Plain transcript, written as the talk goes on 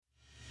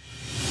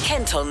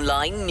Kent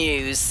Online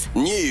News.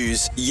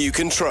 News you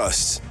can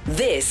trust.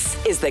 This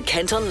is the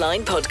Kent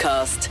Online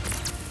Podcast.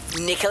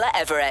 Nicola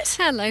Everett.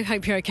 Hello,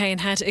 hope you're okay and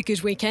had a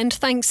good weekend.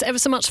 Thanks ever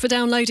so much for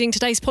downloading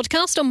today's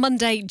podcast on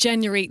Monday,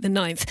 January the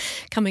 9th.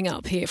 Coming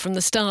up here from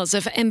the stars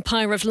of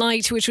Empire of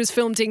Light, which was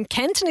filmed in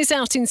Kent and is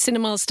out in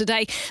cinemas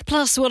today.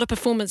 Plus, what a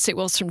performance it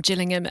was from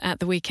Gillingham at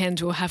the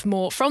weekend. We'll have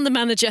more from the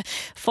manager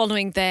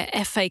following their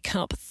FA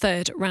Cup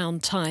third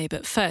round tie.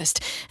 But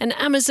first, an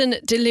Amazon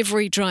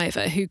delivery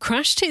driver who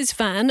crashed his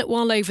van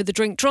while over the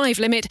drink drive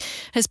limit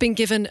has been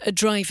given a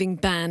driving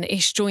ban.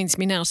 Ish joins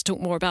me now to talk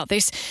more about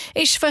this.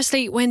 Ish,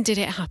 firstly, when did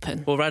it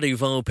happen? Well, Radu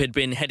Volp had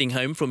been heading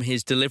home from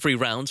his delivery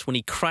rounds when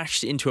he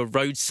crashed into a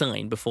road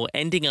sign before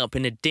ending up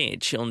in a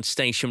ditch on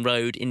Station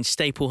Road in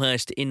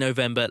Staplehurst in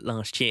November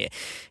last year.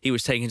 He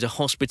was taken to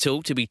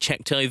hospital to be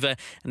checked over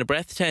and a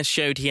breath test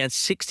showed he had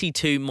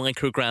 62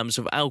 micrograms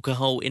of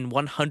alcohol in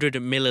 100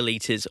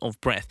 millilitres of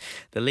breath.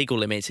 The legal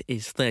limit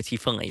is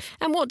 35.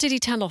 And what did he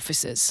tell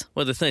officers?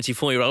 Well, the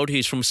 34-year-old,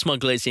 who's from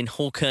Smugglers in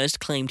Hawkhurst,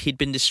 claimed he'd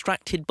been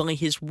distracted by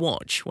his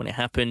watch when it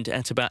happened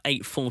at about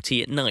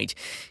 8:40 at night.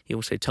 He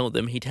also told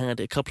them he'd had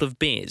a couple of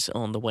beers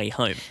on the way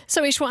home.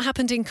 So, Ish, what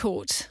happened in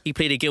court? He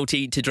pleaded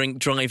guilty to drink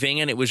driving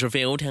and it was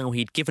revealed how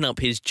he'd given up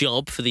his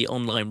job for the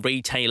online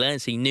retailer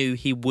as he knew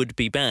he would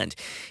be banned.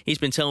 He's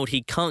been told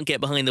he can't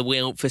get behind the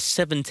wheel for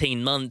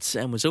 17 months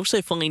and was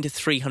also fined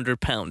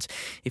 £300.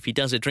 If he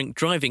does a drink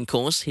driving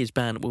course, his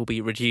ban will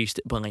be reduced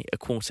by a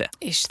quarter.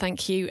 Ish,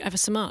 thank you ever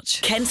so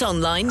much. Kent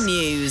Online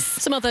News.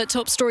 Some other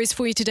top stories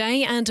for you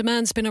today, and a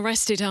man's been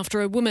arrested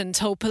after a woman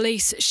told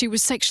police she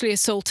was sexually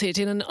assaulted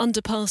in an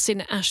underpass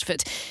in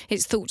Ashford.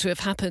 It's thought to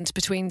have happened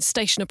between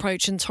Station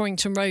Approach and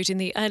Torrington Road in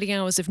the early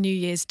hours of New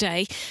Year's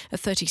Day. A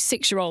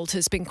 36-year-old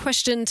has been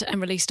questioned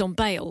and released on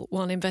bail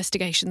while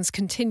investigations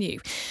continue.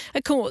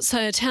 A court's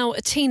heard how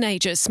a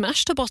teenager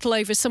smashed a bottle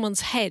over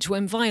someone's head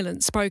when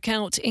violence broke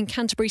out in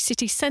Canterbury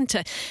city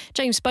centre.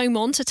 James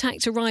Beaumont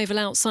attacked a rival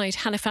outside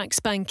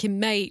Halifax Bank in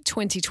May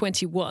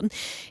 2021.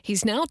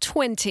 He's now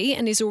 20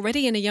 and is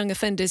already in a young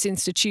offenders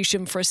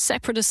institution for a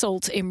separate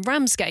assault in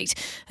Ramsgate.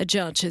 A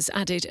judge has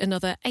added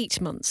another 8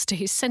 months to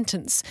his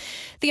sentence.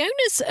 The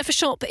owners of a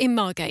shop in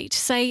Margate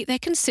say they're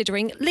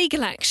considering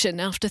legal action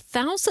after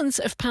thousands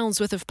of pounds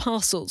worth of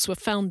parcels were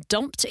found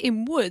dumped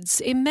in woods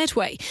in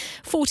Medway.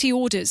 40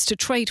 orders to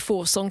Trade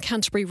Force on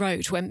Canterbury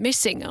Road went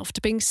missing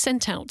after being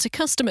sent out to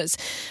customers.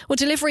 Well,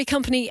 delivery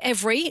company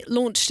Every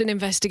launched an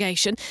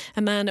investigation.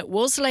 A man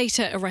was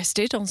later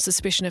arrested on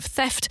suspicion of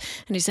theft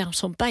and is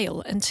out on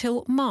bail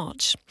until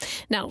March.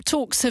 Now,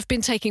 talks have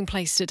been taking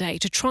place today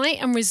to try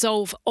and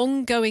resolve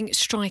ongoing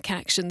strike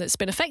action that's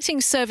been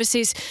affecting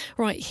services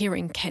right here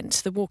in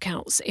Kent. The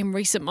walkouts in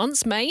recent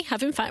months may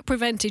have in fact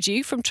prevented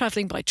you from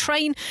travelling by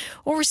train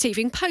or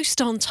receiving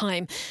post on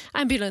time.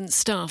 Ambulance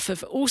staff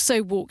have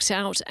also walked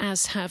out,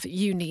 as have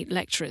uni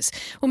lecturers.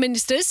 Well,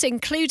 ministers,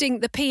 including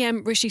the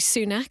PM Rishi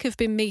Sunak, have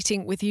been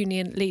meeting with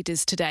union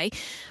leaders today.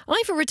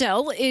 Ivor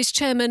Riddell is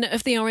chairman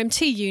of the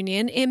RMT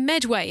union in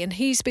Medway and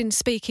he's been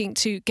speaking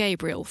to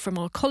Gabriel from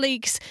our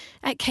colleagues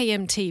at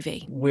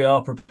KMTV. We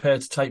are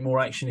prepared to take more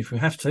action if we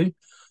have to.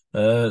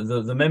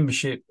 The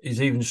membership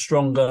is even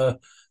stronger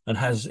and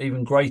has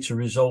even greater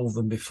resolve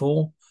than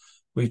before.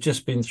 We've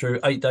just been through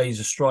 8 days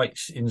of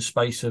strikes in the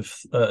space of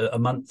a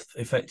month,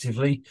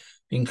 effectively,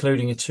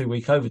 including a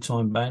 2-week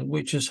overtime ban,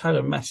 which has had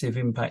a massive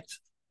impact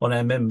on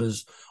our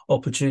members'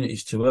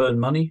 opportunities to earn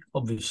money,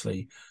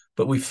 obviously.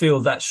 But we feel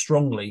that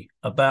strongly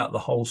about the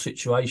whole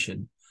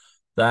situation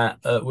that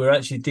we're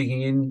actually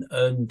digging in.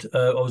 And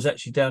I was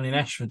actually down in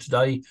Ashford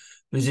today,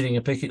 visiting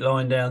a picket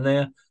line down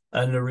there,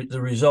 and the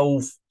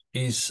resolve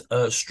is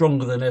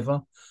stronger than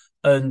ever.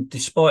 And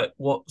despite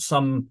what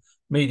some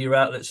media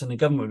outlets and the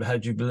government have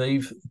had you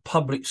believe,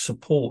 public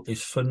support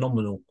is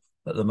phenomenal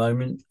at the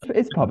moment.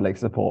 Is public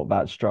support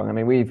that strong? I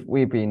mean,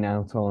 we've been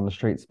out on the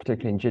streets,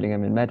 particularly in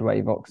Gillingham and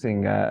Medway,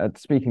 voxing,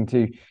 speaking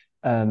to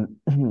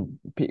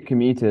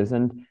commuters,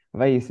 and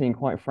they seem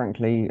quite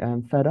frankly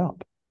fed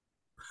up.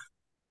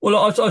 Well,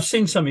 I've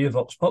seen some of your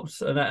vox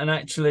pops, and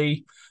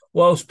actually,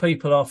 whilst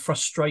people are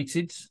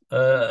frustrated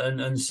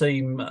and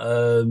seem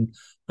a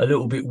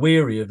little bit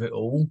weary of it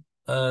all,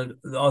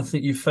 I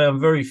think you've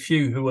found very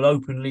few who will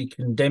openly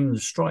condemn the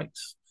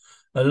strikes.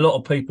 A lot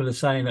of people are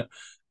saying that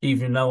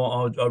even though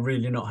I'm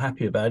really not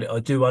happy about it, I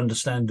do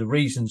understand the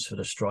reasons for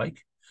the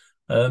strike.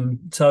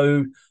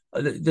 So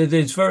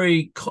there's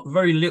very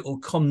little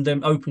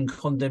open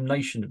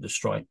condemnation of the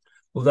strike,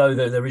 although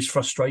there is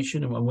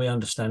frustration, and we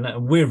understand that,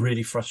 and we're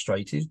really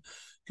frustrated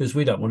because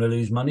we don't want to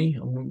lose money.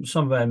 And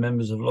some of our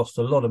members have lost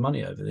a lot of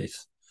money over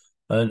this,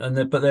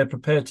 but they're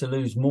prepared to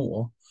lose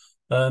more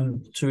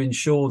to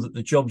ensure that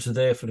the jobs are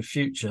there for the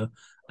future,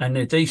 and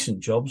they're decent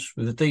jobs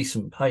with a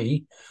decent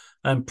pay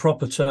and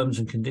proper terms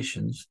and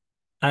conditions.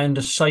 and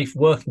a safe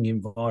working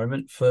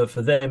environment for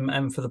them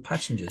and for the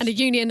passengers. And a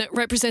union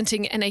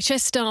representing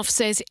NHS staff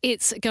says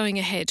it's going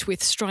ahead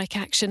with strike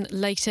action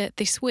later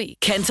this week.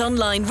 Kent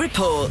Online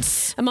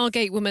reports. A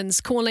Margate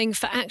woman's calling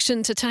for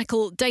action to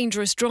tackle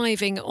dangerous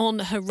driving on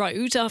her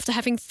road after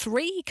having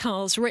 3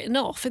 cars written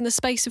off in the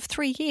space of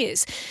 3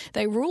 years.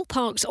 They were all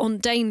parked on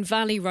Dane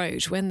Valley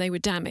Road when they were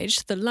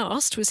damaged. The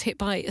last was hit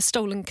by a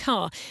stolen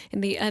car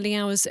in the early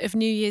hours of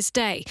New Year's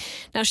Day.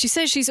 Now, she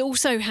says she's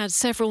also had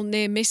several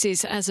near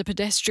misses as a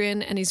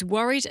pedestrian and is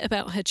worried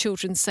about her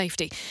children's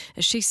safety,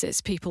 as she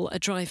says people are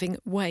driving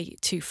way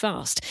too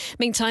fast.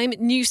 Meantime,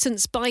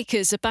 nuisance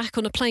bikers are back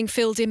on a playing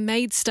field in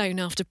Maidstone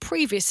after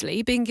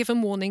previously being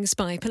given warnings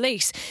by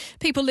police.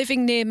 People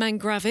living near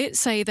Mangravit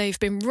say they've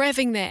been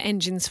revving their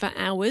engines for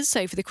hours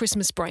over the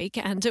Christmas break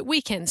and at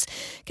weekends.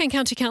 Kent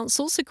County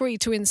Council's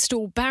agreed to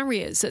install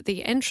barriers at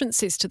the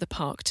entrances to the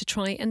park to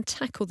try and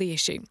tackle the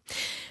issue.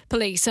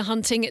 Police are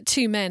hunting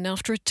 2 men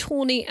after a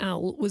tawny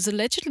owl was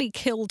allegedly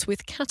killed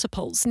with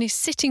catapults near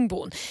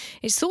Sittingbourne.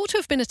 It's thought to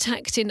have been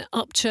attacked in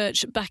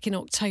Upchurch back in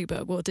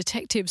October. Well,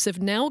 detectives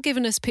have now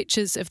given us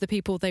pictures of the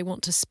people they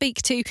want to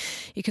speak to.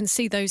 You can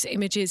see those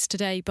images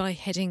today by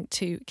heading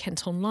to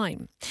Kent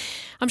Online.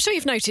 I'm sure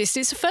you've noticed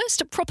it's the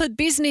first proper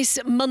business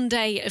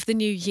Monday of the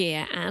new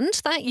year, and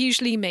that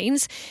usually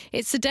means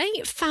it's the day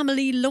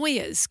family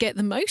lawyers get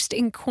the most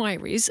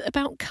inquiries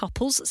about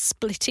couples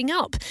splitting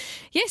up.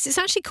 Yes, it's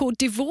actually called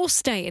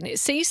Divorce Day, and it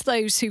sees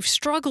those who've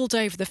struggled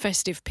over the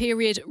festive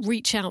period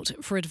reach out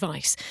for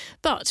advice.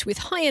 But with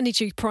high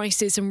energy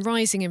prices and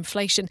rising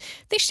inflation,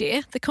 this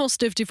year the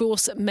cost of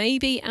divorce may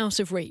be out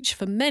of reach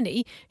for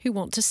many who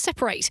want to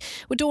separate.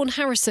 Well, Dawn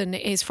Harrison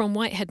is from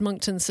Whitehead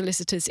Monkton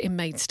Solicitors in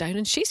Maidstone,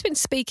 and she's been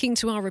speaking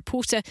to our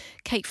reporter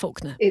Kate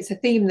Faulkner. It's a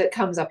theme that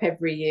comes up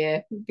every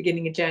year,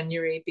 beginning of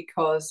January,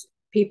 because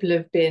people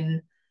have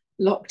been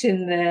locked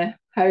in their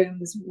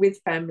homes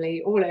with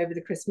family all over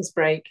the Christmas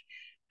break,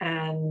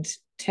 and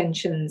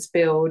tensions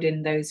build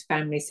in those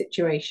family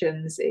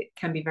situations. It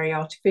can be very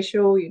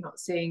artificial. You're not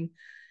seeing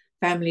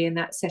family in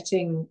that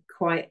setting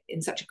quite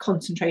in such a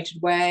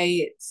concentrated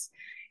way. It's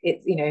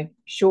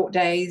short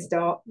days,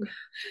 dark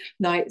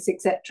nights,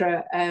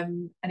 etc.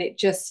 And it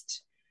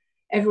just,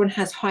 everyone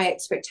has high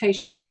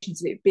expectations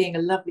of it being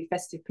a lovely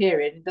festive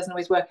period. It doesn't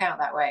always work out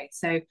that way.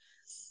 So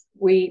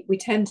we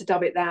tend to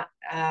dub it that,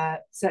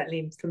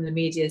 certainly from the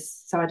media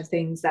side of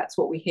things, that's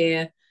what we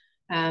hear.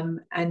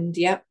 And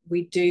yeah,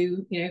 we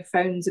do,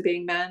 phones are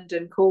being manned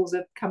and calls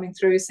are coming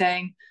through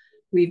saying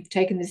we've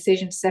taken the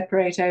decision to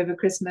separate over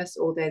Christmas,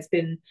 or there's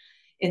been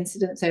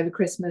incidents over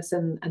Christmas,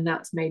 and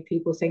that's made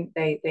people think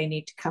they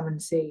need to come and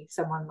see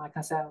someone like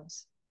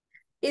ourselves.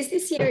 Is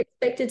this year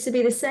expected to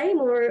be the same,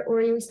 or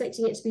are you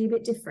expecting it to be a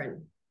bit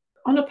different?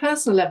 On a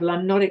personal level,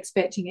 I'm not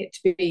expecting it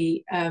to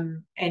be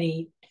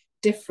any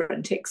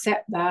different,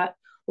 except that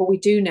what we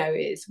do know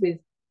is with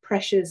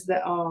pressures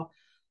that are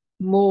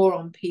more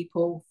on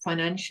people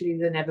financially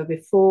than ever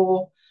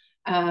before,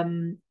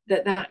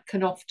 that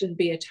can often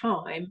be a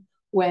time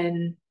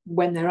when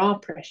there are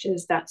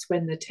pressures, that's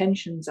when the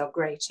tensions are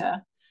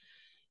greater.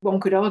 One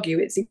could argue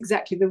it's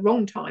exactly the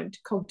wrong time to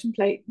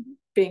contemplate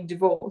being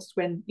divorced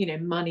when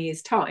money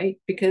is tight,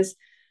 because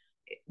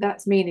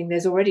that's meaning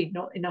there's already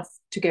not enough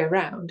to go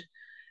around.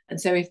 And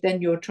so if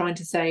then you're trying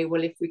to say,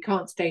 well, if we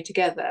can't stay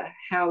together,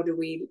 how do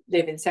we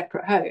live in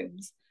separate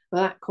homes?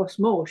 Well, that costs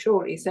more,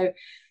 surely. So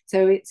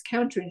it's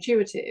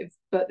counterintuitive,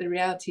 but the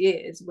reality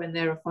is when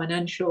there are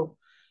financial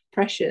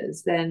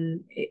pressures,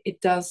 then it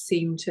does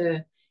seem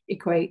to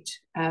equate.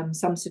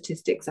 Some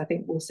statistics, I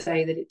think, will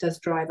say that it does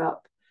drive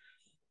up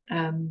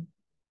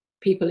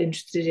people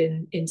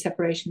interested in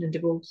separation and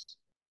divorce.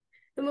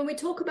 And when we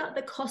talk about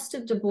the cost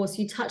of divorce,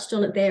 you touched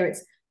on it there.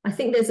 I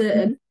think there's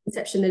a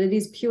conception that it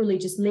is purely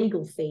just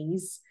legal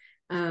fees,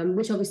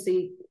 which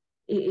obviously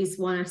is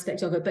one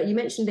aspect of it. But you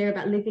mentioned there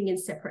about living in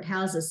separate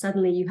houses.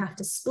 Suddenly you have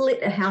to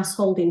split a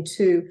household in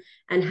two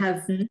and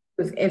have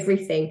with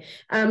everything.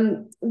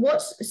 So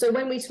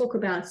when we talk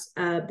about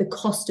the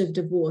cost of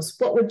divorce,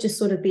 what would just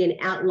sort of be an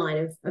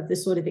outline of the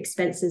sort of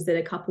expenses that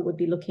a couple would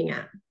be looking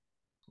at?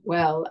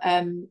 Well,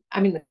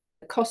 the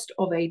cost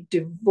of a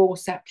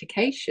divorce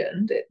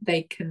application that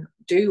they can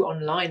do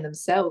online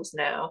themselves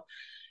now,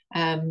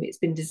 it's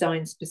been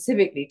designed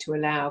specifically to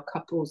allow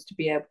couples to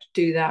be able to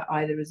do that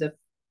either as a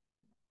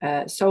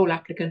sole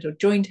applicant or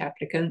joint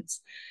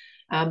applicants.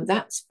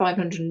 That's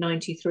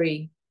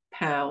 £593.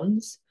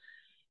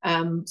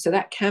 So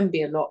that can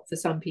be a lot for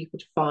some people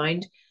to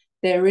find.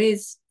 There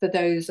is, for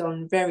those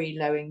on very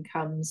low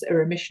incomes, a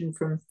remission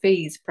from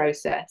fees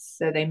process.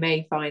 So they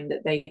may find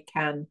that they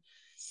can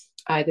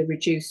either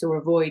reduce or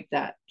avoid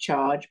that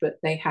charge, but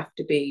they have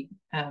to be,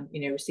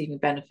 receiving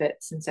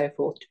benefits and so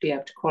forth to be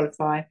able to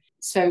qualify.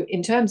 So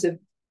in terms of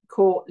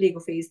court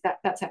legal fees,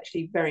 that's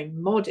actually very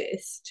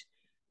modest,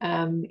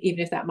 even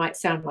if that might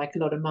sound like a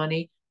lot of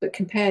money. But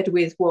compared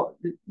with what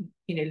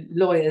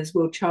lawyers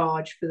will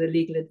charge for the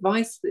legal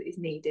advice that is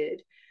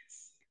needed,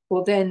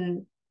 well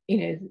then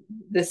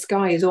the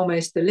sky is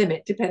almost the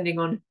limit, depending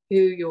on who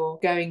you're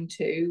going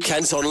to.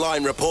 Kent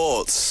Online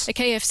reports. A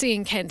KFC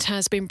in Kent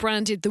has been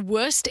branded the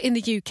worst in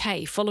the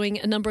UK following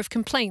a number of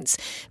complaints.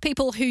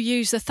 People who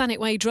use the Thanet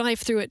Way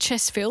drive-through at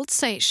Chesfield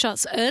say it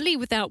shuts early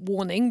without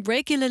warning,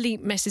 regularly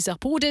messes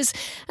up orders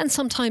and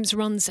sometimes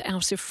runs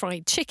out of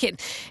fried chicken.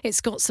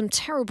 It's got some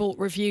terrible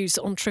reviews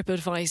on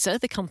TripAdvisor.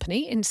 The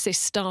company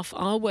insists staff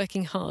are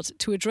working hard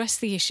to address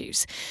the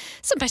issues.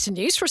 Some better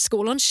news for a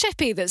school on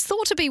Sheppey that's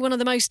thought to be one of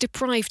the most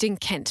deprived in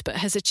Kent but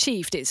has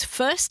achieved its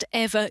first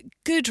ever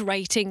good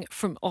rating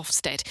from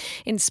Ofsted.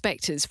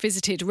 Inspectors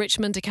visited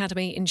Richmond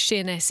Academy in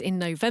Sheerness in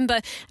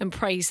November and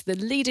praised the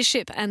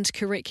leadership and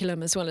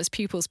curriculum as well as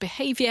pupils'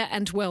 behaviour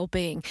and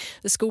well-being.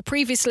 The school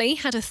previously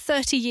had a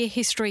 30-year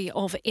history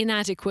of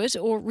inadequate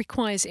or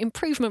requires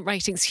improvement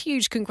ratings.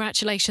 Huge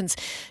congratulations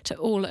to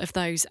all of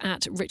those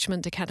at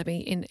Richmond Academy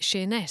in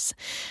Sheerness.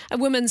 A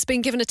woman's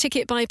been given a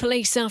ticket by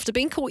police after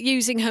being caught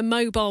using her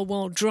mobile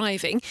while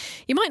driving.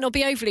 You might not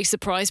be overly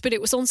surprised, but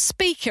it was on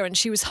speaker and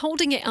she was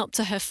holding it up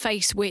to her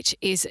face, which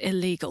is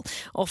illegal.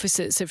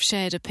 Officers have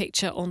shared a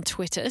picture on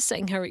Twitter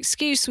saying her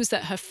excuse was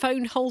that her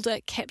phone holder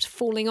kept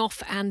falling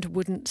off and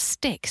wouldn't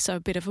stick. So a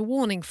bit of a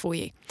warning for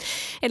you.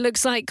 It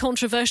looks like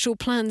controversial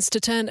plans to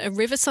turn a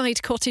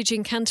riverside cottage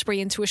in Canterbury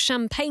into a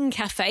champagne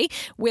cafe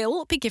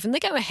will be given the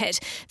go-ahead.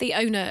 The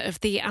owner of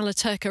the Alla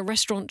Turca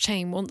restaurant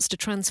chain wants to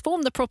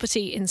transform the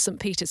property in St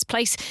Peter's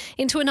Place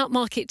into an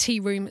upmarket tea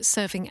room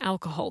serving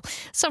alcohol.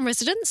 Some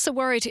residents are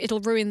worried it'll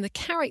ruin the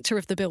character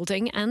of the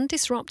building and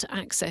disrupt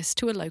access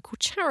to a local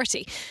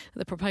charity.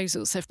 The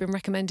proposals have been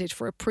recommended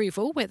for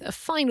approval, with a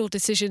final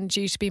decision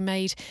due to be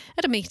made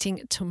at a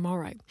meeting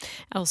tomorrow.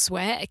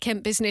 Elsewhere, a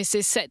Kent business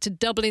is set to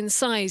double in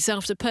size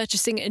after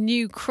purchasing a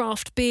new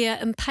craft beer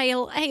and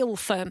pale ale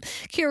firm.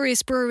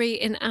 Curious Brewery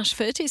in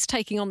Ashford is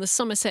taking on the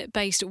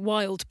Somerset-based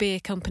Wild Beer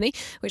Company,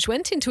 which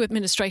went into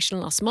administration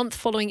last month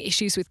following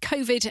issues with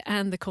COVID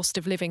and the cost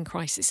of living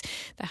crisis.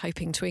 They're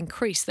hoping to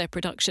increase their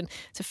production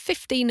to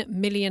 15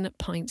 million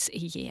pints a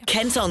year.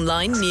 Kent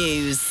Online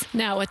News.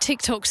 Now, a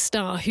TikTok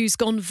star who's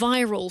gone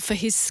viral for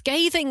his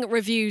scathing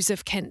reviews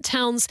of Kent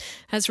towns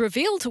has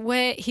revealed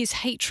where his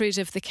hatred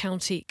of the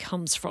county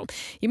comes from.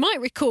 You might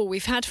recall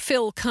we've had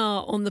Phil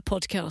Carr on the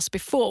podcast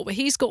before, where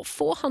he's got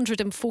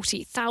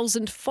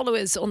 440,000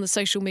 followers on the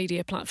social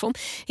media platform.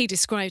 He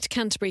described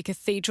Canterbury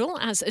Cathedral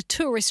as a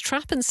tourist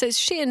trap and says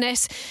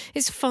Sheerness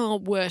is far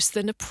worse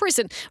than a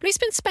prison. Well, he's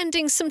been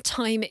spending some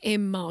time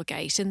in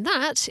Margate, and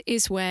that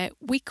is where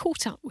we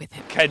caught up with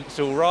him. Kent's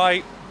all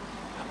right.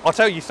 I'll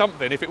tell you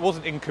something, if it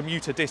wasn't in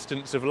commuter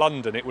distance of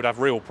London, it would have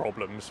real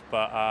problems,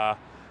 but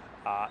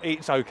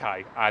it's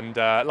okay. And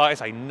like I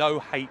say, no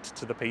hate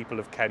to the people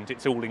of Kent.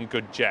 It's all in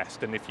good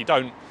jest, and if you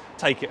don't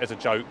take it as a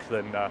joke,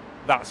 then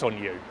that's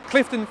on you.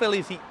 Cliftonville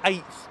is the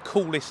 8th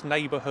coolest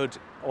neighbourhood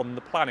on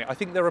the planet. I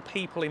think there are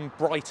people in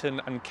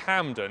Brighton and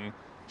Camden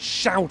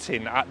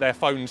shouting at their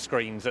phone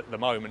screens at the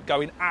moment,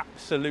 going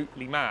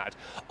absolutely mad.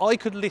 I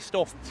could list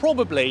off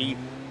probably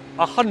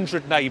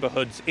 100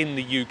 neighbourhoods in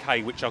the UK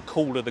which are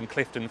cooler than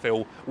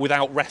Cliftonville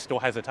without rest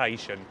or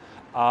hesitation.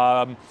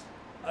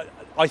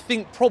 I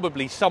think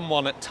probably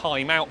someone at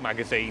Time Out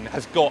magazine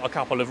has got a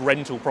couple of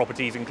rental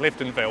properties in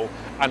Cliftonville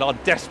and are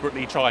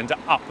desperately trying to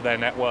up their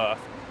net worth.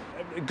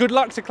 Good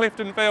luck to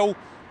Cliftonville,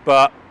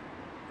 but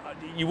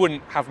you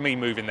wouldn't have me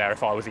moving there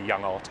if I was a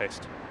young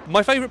artist.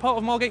 My favourite part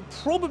of Margate,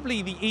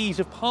 probably the ease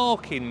of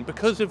parking.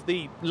 Because of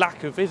the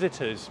lack of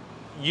visitors,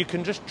 you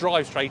can just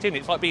drive straight in.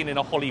 It's like being in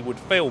a Hollywood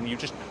film. You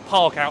just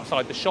park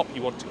outside the shop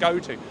you want to go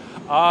to.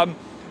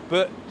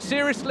 But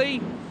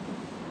seriously,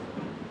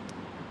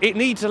 it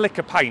needs a lick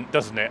of paint,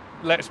 doesn't it?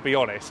 Let's be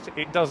honest.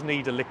 It does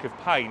need a lick of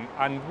paint.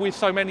 And with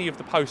so many of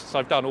the posts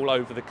I've done all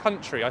over the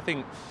country, I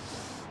think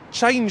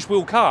change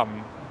will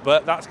come.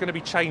 But that's going to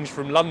be change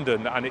from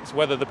London, and it's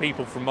whether the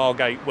people from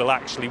Margate will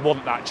actually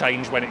want that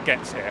change when it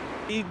gets here.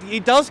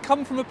 It does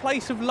come from a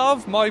place of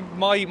love,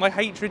 my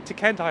hatred to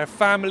Kent. I have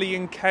family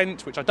in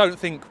Kent, which I don't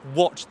think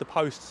watch the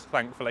posts,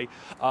 thankfully.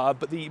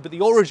 But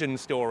the origin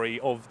story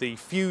of the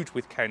feud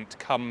with Kent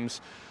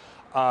comes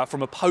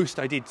from a post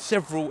I did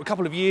a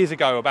couple of years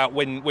ago about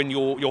when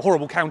your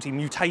horrible county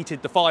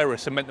mutated the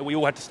virus and meant that we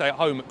all had to stay at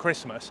home at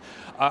Christmas.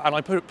 And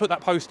I put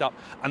that post up,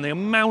 and the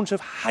amount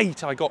of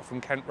hate I got from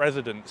Kent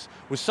residents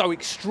was so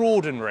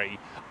extraordinary.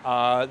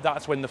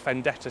 That's when the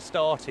vendetta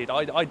started.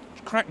 I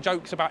cracked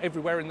jokes about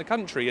everywhere in the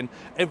country, and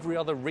every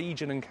other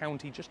region and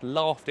county just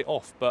laughed it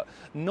off, but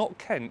not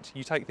Kent.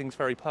 You take things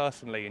very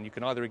personally, and you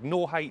can either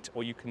ignore hate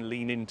or you can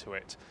lean into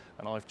it.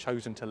 And I've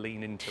chosen to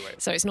lean into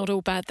it. So it's not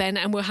all bad then,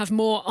 and we'll have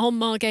more on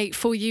Margate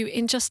for you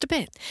in just a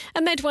bit.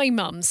 A Medway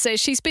mum says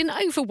she's been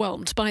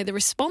overwhelmed by the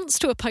response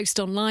to a post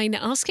online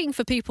asking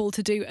for people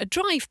to do a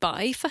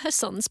drive-by for her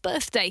son's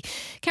birthday.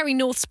 Kerry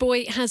North's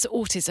boy has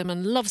autism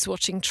and loves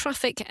watching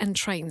traffic and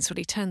trains. Well,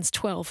 he turned turns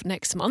 12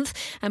 next month,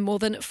 and more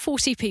than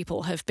 40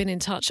 people have been in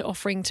touch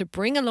offering to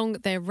bring along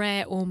their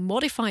rare or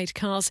modified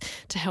cars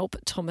to help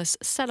Thomas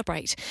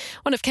celebrate.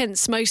 One of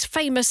Kent's most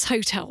famous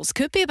hotels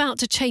could be about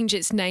to change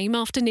its name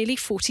after nearly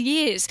 40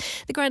 years.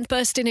 The Grand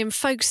Bursting in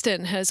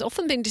Folkestone has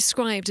often been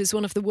described as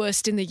one of the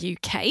worst in the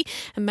UK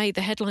and made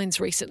the headlines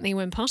recently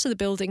when part of the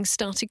building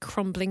started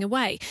crumbling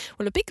away.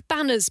 Well, a big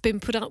banner's been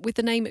put up with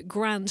the name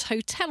Grand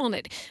Hotel on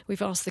it.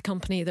 We've asked the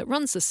company that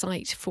runs the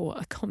site for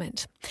a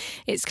comment.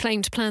 It's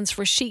claimed plans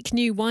for a chic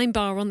new wine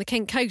bar on the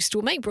Kent coast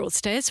will make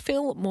Broadstairs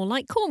feel more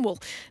like Cornwall.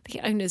 The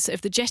owners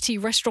of the Jetty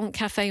Restaurant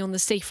Cafe on the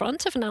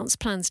seafront have announced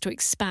plans to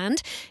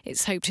expand.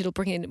 It's hoped it'll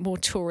bring in more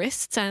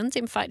tourists, and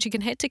in fact you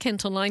can head to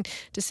Kent Online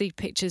to see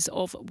pictures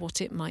of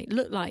what it might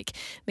look like.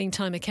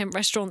 Meantime, a Kent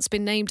restaurant's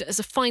been named as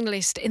a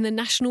finalist in the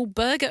National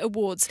Burger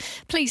Awards.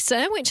 Please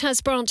Sir, which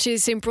has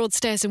branches in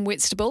Broadstairs and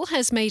Whitstable,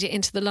 has made it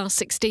into the last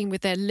 16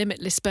 with their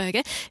Limitless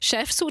Burger.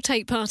 Chefs will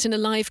take part in a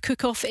live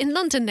cook-off in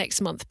London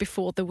next month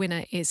before the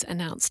winner is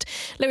announced.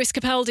 Lewis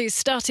Capaldi's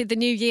started the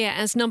new year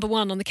as number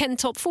one on the Kent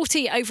Top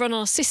 40 over on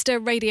our sister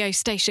radio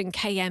station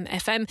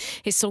KMFM.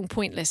 His song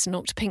Pointless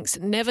knocked Pink's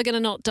Never Gonna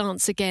Not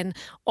Dance Again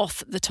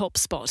off the top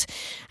spot.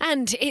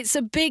 And it's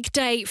a big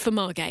day for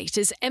Margate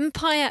as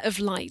Empire of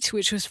Light,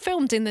 which was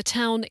filmed in the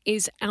town,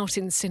 is out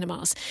in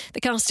cinemas.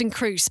 The cast and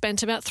crew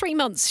spent about 3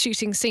 months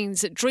shooting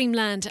scenes at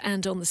Dreamland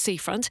and on the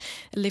seafront.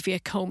 Olivia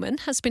Colman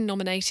has been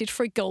nominated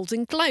for a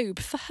Golden Globe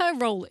for her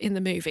role in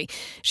the movie.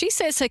 She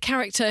says her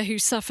character, who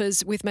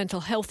suffers with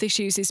mental health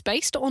issues, is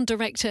based on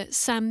director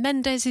Sam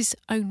Mendes'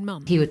 own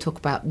mum. He would talk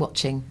about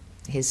watching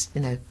his,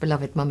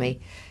 beloved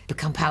mummy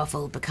become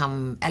powerful,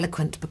 become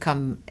eloquent,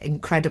 become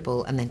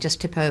incredible, and then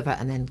just tip over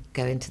and then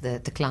go into the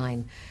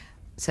decline.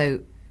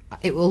 So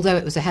although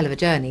it was a hell of a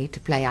journey to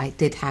play, I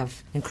did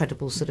have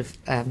incredible sort of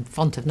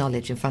font of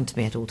knowledge in front of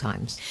me at all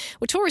times.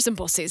 Well, tourism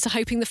bosses are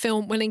hoping the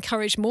film will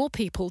encourage more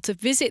people to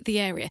visit the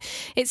area.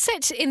 It's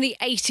set in the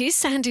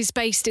 80s and is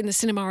based in the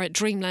cinema at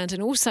Dreamland,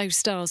 and also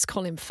stars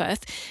Colin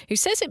Firth, who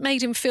says it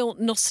made him feel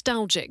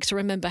nostalgic to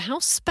remember how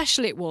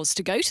special it was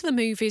to go to the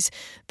movies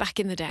back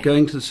in the day.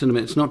 Going to the cinema,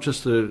 it's not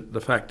just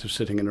the fact of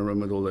sitting in a room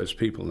with all those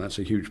people, that's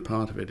a huge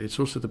part of it. It's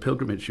also the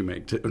pilgrimage you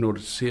make in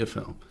order to see a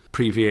film.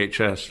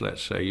 Pre-VHS,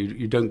 let's say,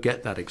 you don't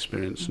get that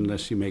experience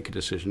unless you make a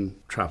decision,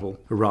 travel,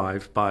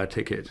 arrive, buy a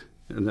ticket,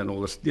 and then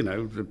all this,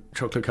 the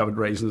chocolate-covered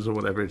raisins or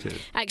whatever it is.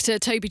 Actor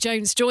Toby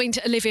Jones joined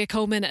Olivia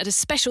Colman at a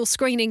special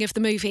screening of the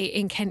movie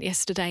in Kent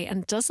yesterday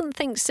and doesn't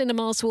think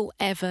cinemas will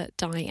ever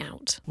die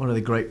out. One of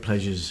the great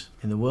pleasures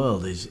in the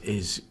world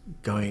is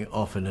going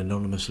off and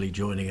anonymously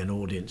joining an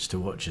audience to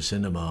watch a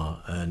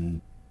cinema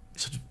and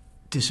sort of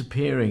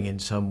disappearing in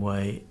some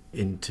way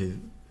into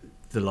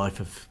the life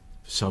of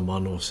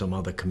someone or some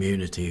other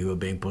community who are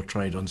being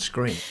portrayed on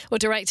screen. Well,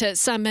 director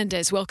Sam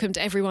Mendes welcomed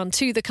everyone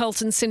to the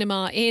Carlton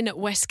Cinema in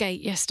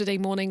Westgate yesterday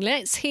morning.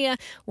 Let's hear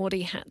what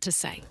he had to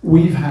say.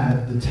 We've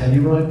had the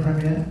Telluride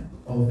premiere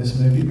of this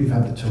movie, we've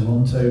had the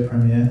Toronto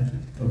premiere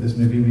of this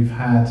movie, we've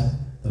had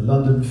the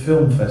London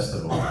Film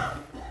Festival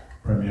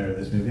premiere of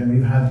this movie, and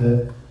we've had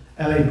the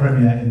LA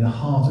premiere in the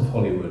heart of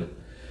Hollywood.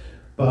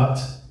 But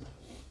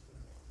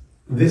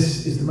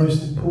this is the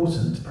most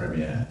important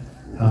premiere,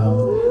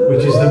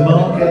 which is the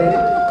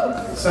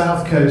Margate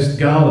South Coast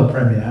Gala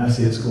premiere, I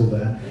see it's called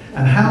there.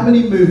 And how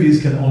many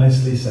movies can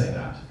honestly say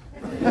that?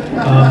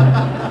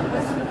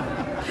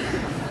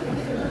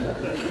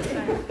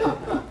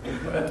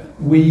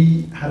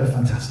 We had a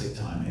fantastic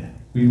time here.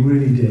 We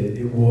really did.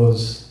 It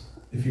was,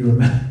 if you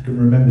can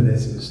remember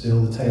this, it was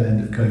still the tail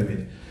end of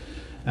COVID.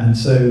 And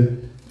so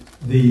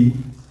the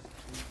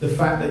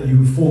fact that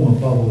you form a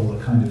bubble,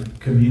 a kind of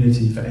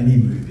community for any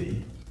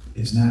movie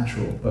is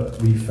natural,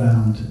 but we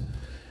found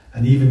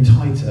an even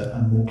tighter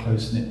and more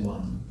close-knit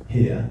one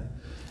here.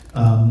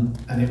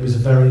 And it was a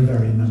very,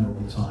 very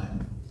memorable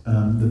time.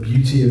 The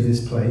beauty of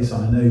this place,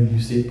 I know you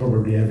see it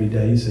probably every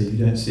day, so you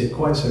don't see it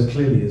quite so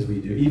clearly as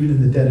we do, even in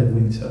the dead of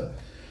winter,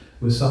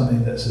 was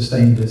something that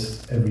sustained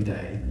us every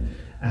day.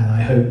 And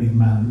I hope we've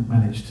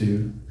managed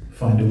to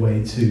find a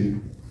way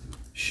to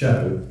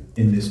show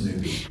in this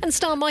movie. And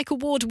star Michael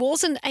Ward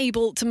wasn't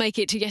able to make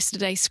it to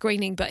yesterday's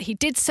screening, but he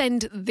did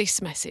send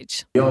this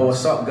message. Yo,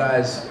 what's up,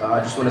 guys? I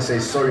just want to say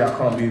sorry I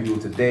can't be with you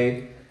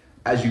today.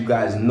 As you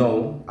guys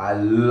know, I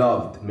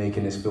loved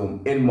making this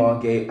film in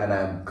Margate, and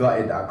I'm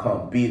gutted I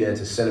can't be there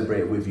to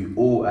celebrate with you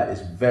all at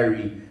this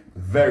very,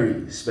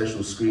 very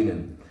special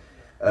screening.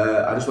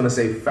 I just want to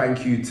say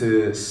thank you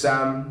to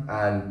Sam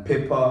and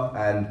Pippa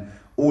and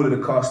all of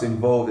the cast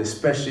involved,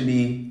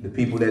 especially the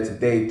people there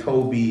today,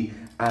 Toby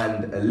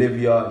and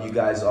Olivia. You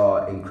guys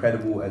are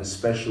incredible and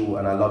special,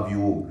 and I love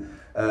you all.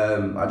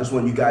 I just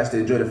want you guys to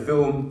enjoy the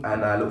film,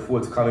 and I look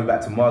forward to coming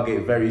back to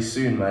Margate very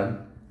soon,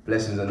 man.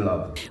 Blessings and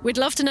love. We'd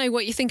love to know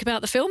what you think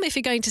about the film. If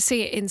you're going to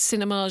see it in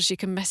cinemas, you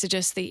can message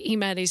us. The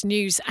email is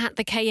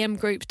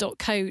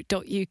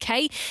news@thekmgroup.co.uk.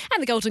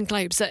 And the Golden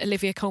Globes that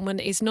Olivia Colman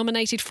is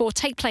nominated for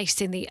take place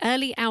in the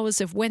early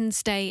hours of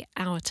Wednesday,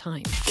 our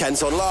time.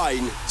 Kent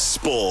Online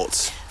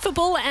Sport.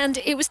 Football, and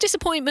it was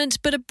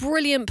disappointment but a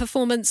brilliant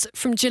performance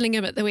from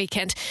Gillingham at the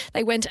weekend.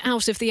 They went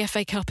out of the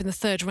FA Cup in the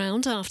third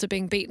round after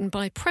being beaten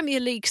by Premier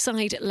League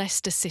side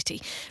Leicester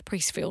City.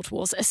 Priestfield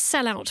was a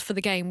sellout for the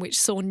game, which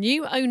saw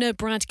new owner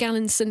Brad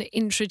Gallinson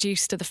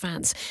introduced to the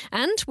fans.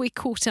 And we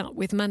caught up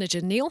with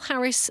manager Neil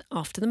Harris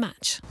after the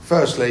match.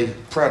 Firstly,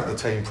 proud of the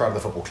team, proud of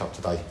the football club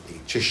today.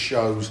 It just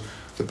shows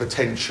the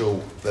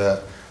potential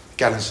that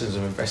Gallinsons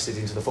have invested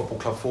into the football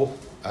club for.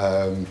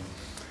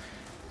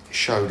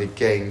 Showed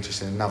again,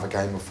 just in another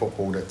game of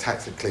football, that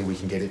tactically we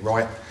can get it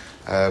right.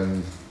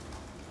 And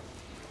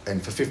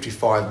for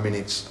 55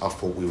 minutes, I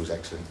thought we was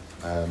excellent.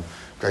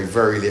 Gave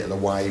very little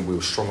away. We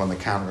were strong on the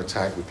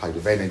counter-attack. We played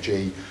with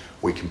energy.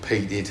 We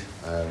competed.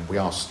 We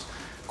asked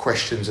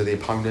questions of the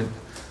opponent.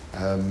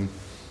 And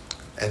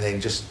then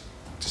just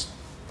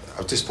I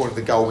was disappointed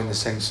with the goal in the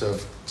sense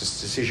of just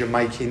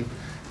decision-making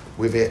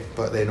with it,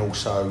 but then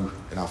also,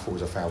 I thought it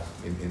was a foul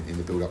in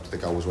the build-up to the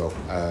goal as well.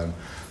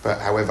 But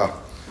however,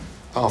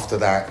 after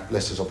that,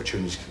 Leicester's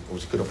opportunity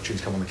was a good opportunity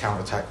to come on the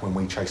counter-attack when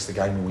we chased the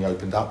game and we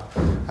opened up.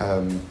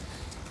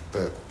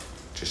 But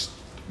just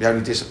my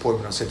only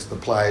disappointment, I said to the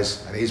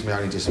players, and it is my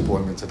only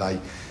disappointment today,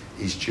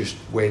 is just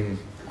when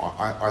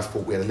I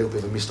thought we had a little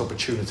bit of a missed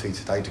opportunity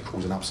today to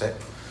cause an upset,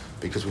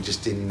 because we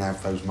just didn't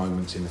have those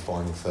moments in the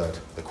final third,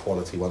 the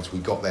quality once we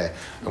got there.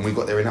 And we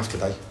got there enough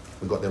today.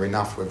 We got there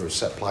enough, whether it's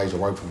set plays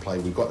or open play,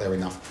 we got there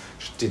enough.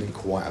 Just didn't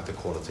quite have the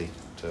quality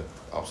to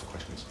ask the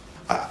questions.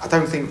 I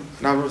don't think,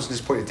 no one was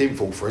disappointed it didn't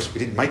fall for us. We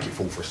didn't make it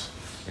fall for us.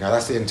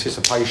 That's the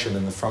anticipation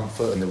and the front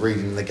foot and the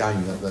reading of the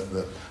game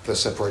that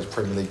separates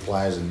Premier League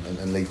players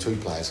and League Two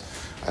players.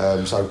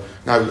 I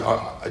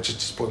just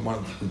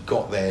disappointed we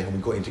got there and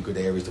we got into good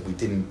areas that we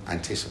didn't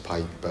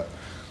anticipate, but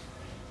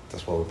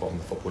that's why we're bottom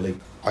of the Football League.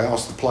 I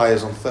asked the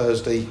players on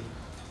Thursday,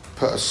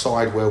 put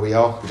aside where we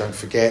are, we don't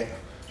forget,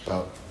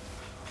 but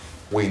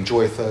we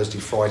enjoy Thursday,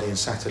 Friday and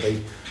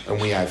Saturday,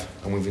 and we have,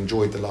 and we've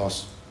enjoyed the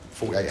last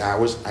 48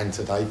 hours and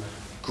today.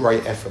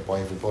 Great effort by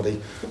everybody,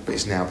 but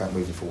it's now about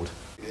moving forward.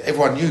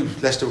 Everyone knew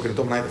Leicester were going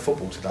to dominate the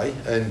football today,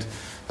 and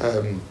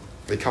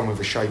they come with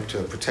a shape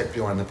to protect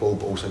behind the ball,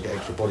 but also get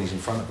extra bodies in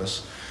front of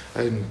us.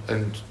 And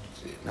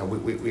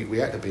we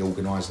had to be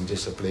organised and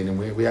disciplined, and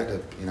we had to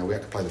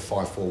play the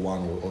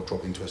 5-4-1 or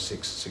drop into a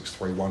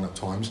 6-3-1 at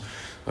times,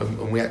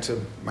 and we had to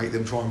make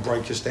them try and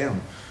break us down,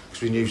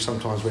 because we knew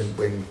sometimes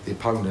when the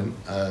opponent,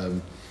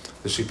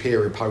 the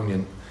superior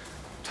opponent,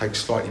 takes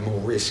slightly more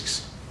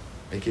risks,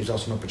 it gives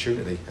us an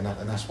opportunity, and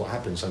that's what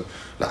happened. So,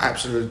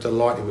 absolutely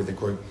delighted with the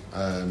group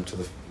to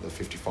the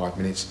 55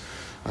 minutes,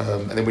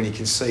 and then when you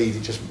concede,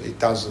 it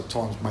does at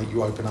times make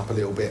you open up a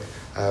little bit.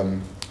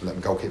 The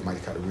goalkeeper made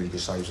a couple of really good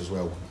saves as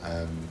well.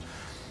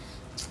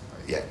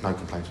 No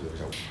complaints with the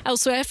result.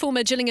 Elsewhere,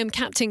 former Gillingham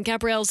captain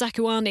Gabriel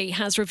Zakuani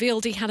has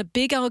revealed he had a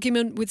big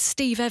argument with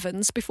Steve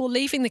Evans before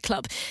leaving the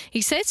club.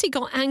 He says he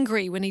got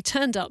angry when he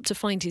turned up to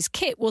find his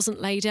kit wasn't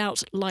laid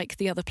out like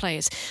the other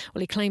players. Well,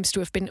 he claims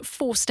to have been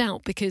forced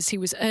out because he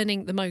was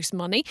earning the most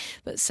money,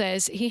 but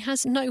says he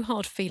has no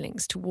hard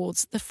feelings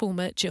towards the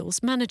former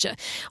Gills manager.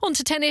 On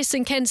to tennis,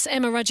 and Kent's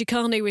Emma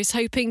Raducanu is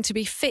hoping to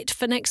be fit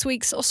for next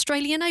week's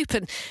Australian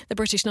Open. The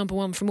British number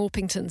one from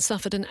Orpington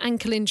suffered an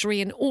ankle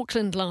injury in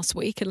Auckland last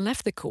week and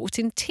left the court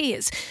in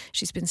tears.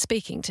 She's been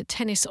speaking to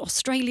Tennis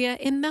Australia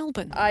in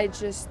Melbourne. I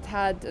just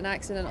had an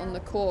accident on the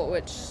court,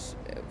 which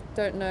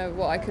don't know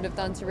what I could have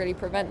done to really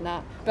prevent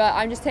that. But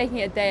I'm just taking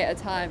it a day at a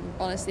time,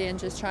 honestly, and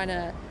just trying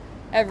to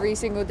every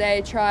single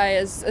day try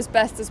as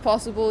best as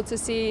possible to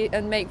see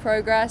and make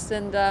progress,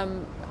 and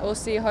we'll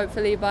see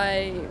hopefully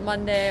by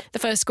Monday. The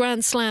first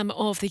Grand Slam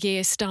of the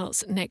year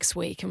starts next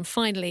week. And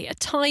finally, a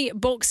Thai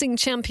boxing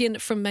champion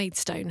from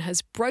Maidstone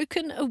has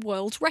broken a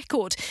world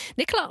record.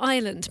 Nicola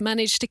Ireland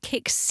managed to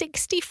kick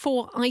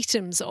 64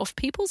 items off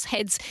people's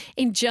heads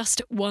in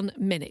just 1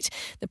 minute.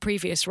 The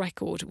previous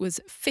record was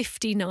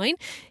 59.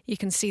 You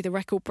can see the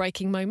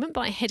record-breaking moment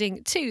by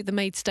heading to the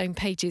Maidstone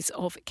pages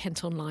of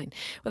Kent Online.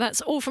 Well,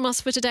 that's all from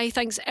us for today.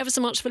 Thanks ever so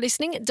much for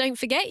listening. Don't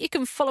forget, you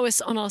can follow us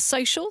on our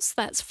socials.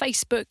 That's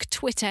Facebook,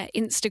 Twitter,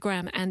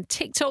 Instagram and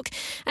TikTok.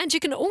 And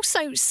you can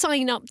also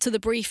sign up to the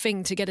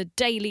briefing to get a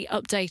daily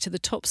update of the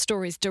top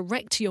stories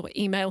direct to your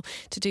email.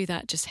 To do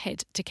that, just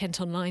head to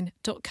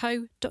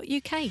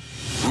kentonline.co.uk.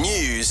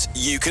 News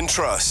you can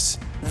trust.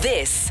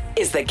 This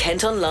is the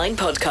Kent Online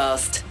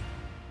Podcast.